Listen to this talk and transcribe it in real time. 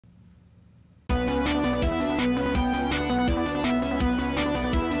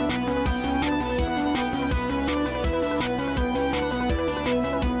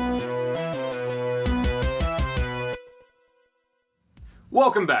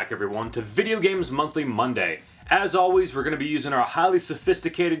Welcome back everyone to Video Games Monthly Monday. As always, we're going to be using our highly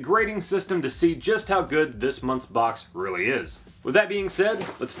sophisticated grading system to see just how good this month's box really is. With that being said,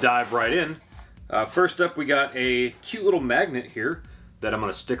 let's dive right in. First up, we got a cute little magnet here that I'm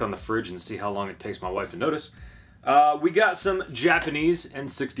going to stick on the fridge and see how long it takes my wife to notice. We got some Japanese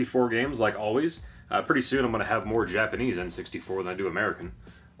N64 games, like always. Pretty soon I'm going to have more Japanese N64 than I do American.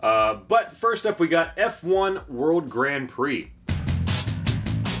 But first up, we got F1 World Grand Prix.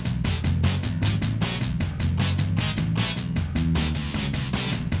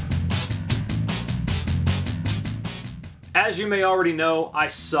 As you may already know, I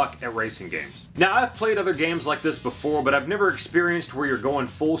suck at racing games. Now, I've played other games like this before, but I've never experienced where you're going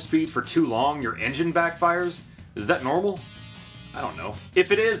full speed for too long, your engine backfires. Is that normal? I don't know.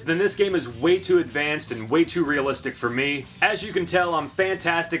 If it is, then this game is way too advanced and way too realistic for me. As you can tell, I'm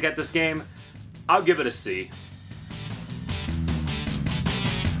fantastic at this game. I'll give it a C.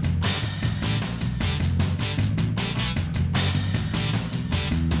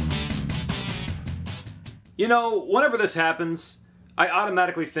 You know, whenever this happens, I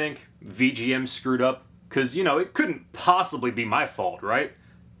automatically think VGM screwed up, because, you know, it couldn't possibly be my fault, right?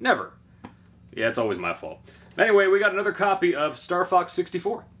 Never. Yeah, it's always my fault. Anyway, we got another copy of Star Fox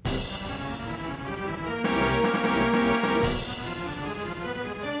 64.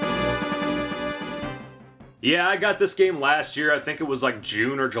 Yeah, I got this game last year. I think it was like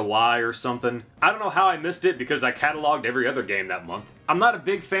June or July or something. I don't know how I missed it because I cataloged every other game that month. I'm not a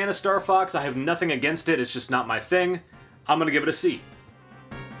big fan of Star Fox. I have nothing against it. It's just not my thing. I'm gonna give it a C.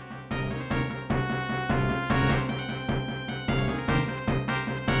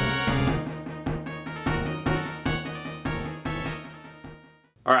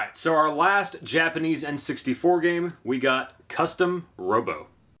 Alright, so our last Japanese N64 game, we got Custom Robo.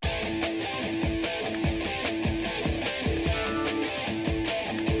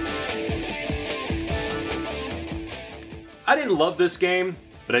 I didn't love this game,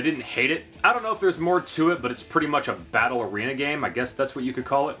 but I didn't hate it. I don't know if there's more to it, but it's pretty much a battle arena game. I guess that's what you could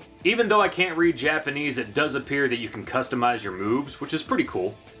call it. Even though I can't read Japanese, it does appear that you can customize your moves, which is pretty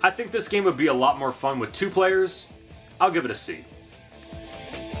cool. I think this game would be a lot more fun with 2 players. I'll give it a C.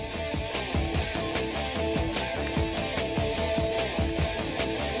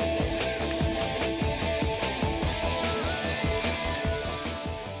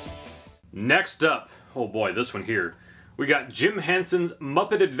 Next up, oh boy, this one here. We got Jim Henson's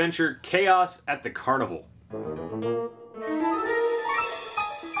Muppet Adventure Chaos at the Carnival.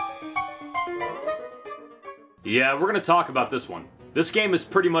 Yeah, we're going to talk about this one. This game is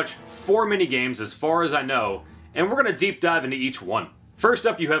pretty much 4 minigames as far as I know, and we're going to deep dive into each one. First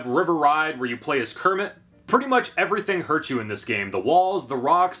up, you have River Ride, where you play as Kermit. Pretty much everything hurts you in this game. The walls, the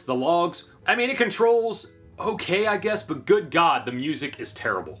rocks, the logs. I mean, it controls okay, I guess, but good God, the music is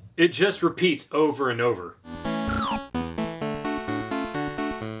terrible. It just repeats over and over.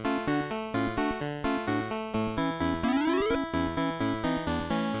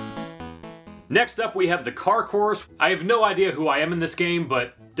 Next up, we have the car course. I have no idea who I am in this game,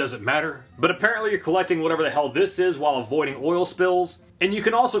 but does it matter? But apparently you're collecting whatever the hell this is while avoiding oil spills, and you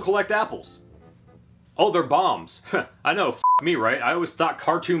can also collect apples. Oh, they're bombs. I know, f me, right? I always thought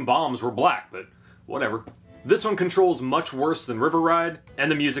cartoon bombs were black, but whatever. This one controls much worse than River Ride, and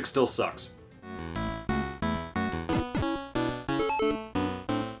the music still sucks.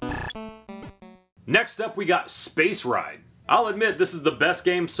 Next up, we got Space Ride. I'll admit this is the best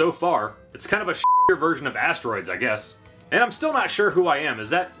game so far. It's kind of a shittier version of Asteroids, I guess. And I'm still not sure who I am. Is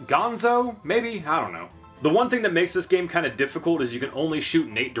that Gonzo? Maybe? I don't know. The one thing that makes this game kind of difficult is you can only shoot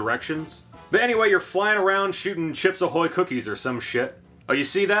in 8 directions. But anyway, you're flying around shooting Chips Ahoy cookies or some shit. Oh, you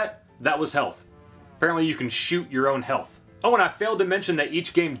see that? That was health. Apparently you can shoot your own health. Oh, and I failed to mention that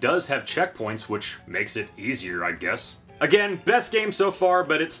each game does have checkpoints, which makes it easier, I guess. Again, best game so far,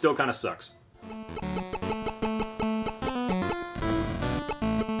 but it still kind of sucks.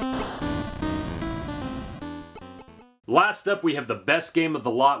 Last up, we have the best game of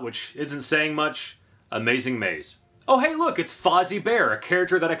the lot, which isn't saying much, Amazing Maze. Oh hey look, it's Fozzie Bear, a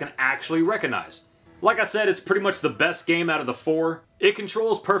character that I can actually recognize. Like I said, it's pretty much the best game out of the 4. It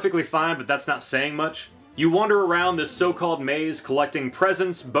controls perfectly fine, but that's not saying much. You wander around this so-called maze collecting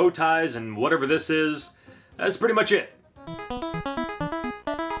presents, bow ties, and whatever this is. That's pretty much it.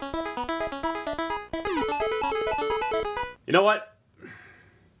 You know what?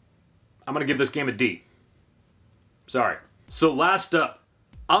 I'm gonna give this game a D. Sorry. So last up,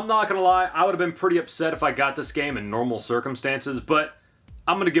 I'm not gonna lie, I would have been pretty upset if I got this game in normal circumstances, but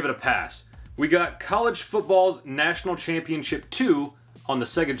I'm gonna give it a pass. We got College Football's National Championship 2 on the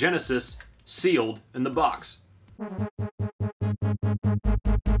Sega Genesis, sealed in the box.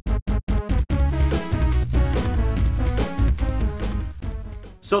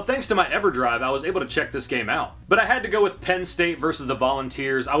 So thanks to my EverDrive, I was able to check this game out. But I had to go with Penn State versus the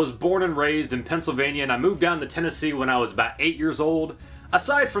Volunteers. I was born and raised in Pennsylvania and I moved down to Tennessee when I was about 8 years old.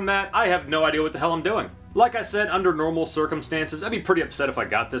 Aside from that, I have no idea what the hell I'm doing. Like I said, under normal circumstances, I'd be pretty upset if I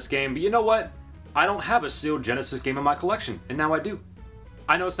got this game, but you know what? I don't have a sealed Genesis game in my collection, and now I do.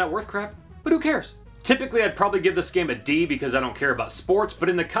 I know it's not worth crap, but who cares? Typically, I'd probably give this game a D because I don't care about sports, but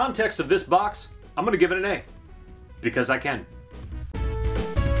in the context of this box, I'm gonna give it an A. Because I can.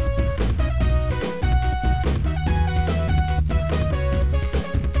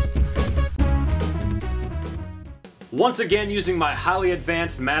 Once again, using my highly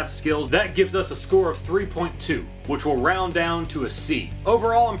advanced math skills, that gives us a score of 3.2, which will round down to a C.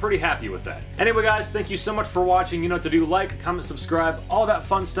 Overall, I'm pretty happy with that. Anyway guys, thank you so much for watching. You know what to do: like, comment, subscribe, all that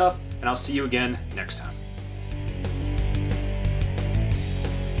fun stuff, and I'll see you again next time.